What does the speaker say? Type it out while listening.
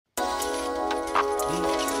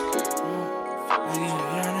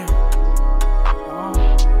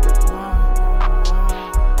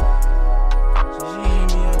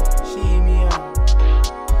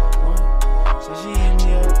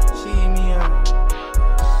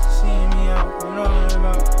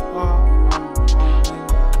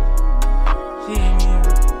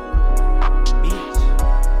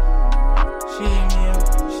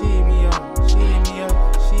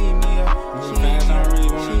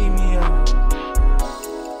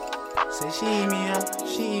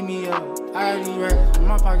she eat me up. I got these racks in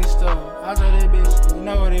my pocket stuff. I told that bitch, you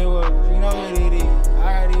know what it was, you know what it is.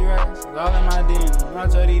 I got these racks all in my den. I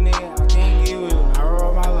told these niggas I can't get with them. I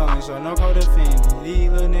roll my lungs, so no co-defending. These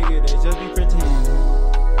little niggas, they just be pretending.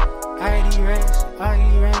 I got these racks,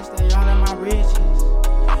 they all in my britches.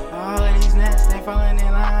 All of these gnats, they falling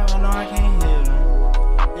in line, but no, I can't hit them.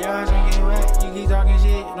 Your eyes gon' get wet, you keep talking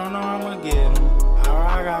shit, don't know I'ma get them. I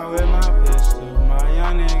rock out with my pistol, my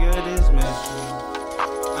young nigga dismiss you.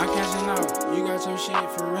 I'm cashing out, you got your shit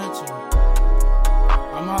for rental.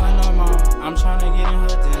 I'm all in on mom, I'm tryna get in her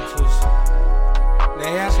dentals.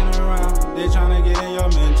 They asking around, they tryna get in your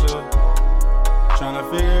mental. Tryna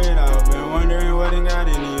figure it out, been wondering what ain't got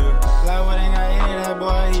into you. Like what ain't got any of that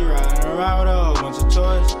boy, he riding around with a whole bunch of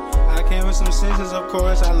toys. I came with some senses, of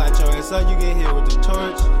course. I light your ass up, you get hit with the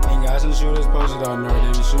torch. Ain't got some shooters posted on North.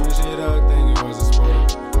 They be shooting shit up, think it was a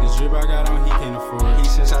sport. This drip I got on, he can't afford. He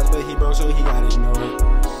sent shots, but he broke, so he gotta ignore it.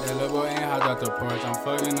 That little boy ain't hot out the porch. I'm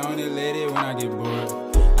fucking on it lady when I get bored.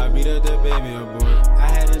 I beat up the baby aboard. I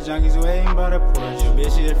had the junkies waiting by the porch. Your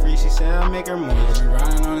bitch, she a freak, she said I make her moist. Been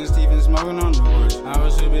grinding on his teeth and smoking on the porch. I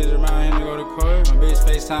was too busy around here to go to court. My bitch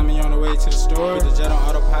FaceTime me on the way to the store. Put the jet on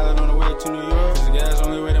autopilot on the way to New York. Cause the gas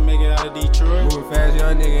only way to make it out of Detroit. Moving fast,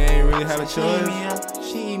 young nigga ain't really have a choice.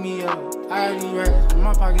 She eat me up. I got these racks in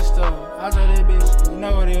my pocket stuff. I told that bitch, you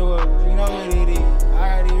know what it was, you know what it is. I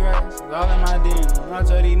got these racks all in my den. I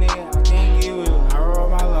told these niggas I can't get with them.